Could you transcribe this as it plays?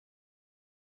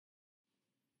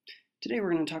Today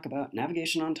we're going to talk about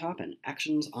navigation on top and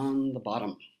actions on the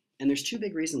bottom. And there's two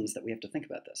big reasons that we have to think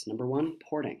about this. Number one,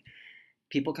 porting.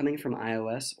 People coming from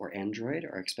iOS or Android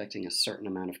are expecting a certain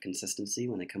amount of consistency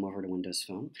when they come over to Windows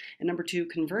Phone. And number two,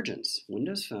 convergence.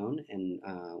 Windows Phone and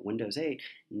Windows 8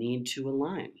 need to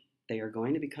align. They are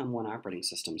going to become one operating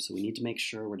system, so we need to make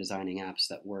sure we're designing apps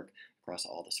that work across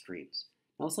all the screens.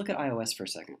 Now let's look at iOS for a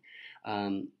second.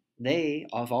 They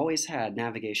have always had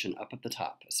navigation up at the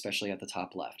top, especially at the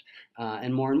top left.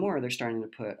 And more, they're starting to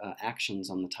put actions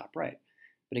on the top right.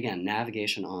 But again,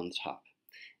 navigation on the top.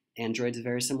 Android's a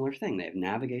very similar thing. They have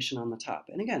navigation on the top.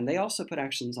 And again, they also put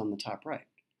actions on the top right.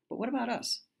 But what about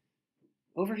us?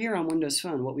 Over here on Windows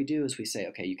Phone, what we do is we say,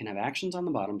 okay, you can have actions on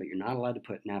the bottom, but you're not allowed to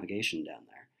put navigation down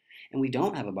there. And we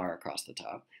don't have a bar across the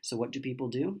top. So what do people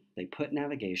do? They put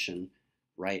navigation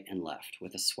right and left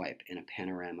with a swipe in a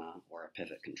panorama or a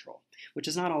pivot control, which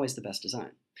is not always the best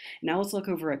design. Now let's look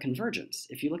over at Convergence.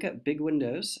 If you look at big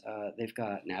Windows, they've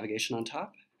got navigation on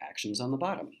top, actions on the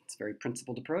bottom. It's a very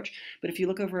principled approach. But if you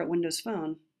look over at Windows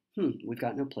Phone, we've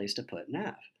got no place to put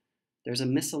nav. There's a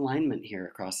misalignment here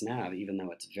across nav, even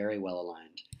though it's very well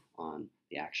aligned on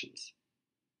the actions.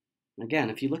 And again,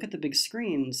 if you look at the big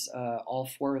screens, all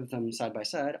four of them side by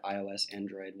side, iOS,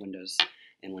 Android, Windows,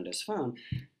 and Windows Phone,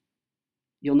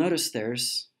 you'll notice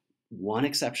there's one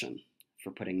exception for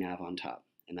putting nav on top,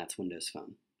 and that's Windows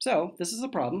Phone. So this is a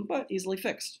problem, but easily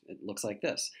fixed. It looks like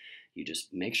this. You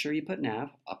just make sure you put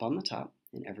nav up on the top,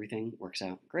 and everything works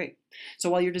out great. So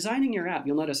while you're designing your app,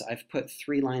 you'll notice I've put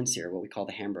 3 lines here, what we call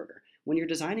the hamburger. When you're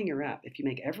designing your app, if you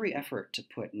make every effort to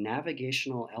put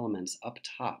navigational elements up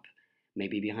top,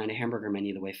 maybe behind a hamburger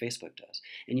menu the way Facebook does,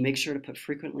 and you make sure to put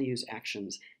frequently used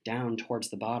actions down towards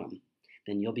the bottom,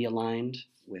 then you'll be aligned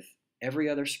with every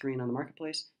other screen on the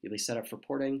marketplace. You'll be set up for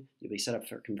porting, you'll be set up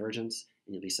for convergence,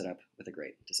 and you'll be set up with a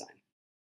great design.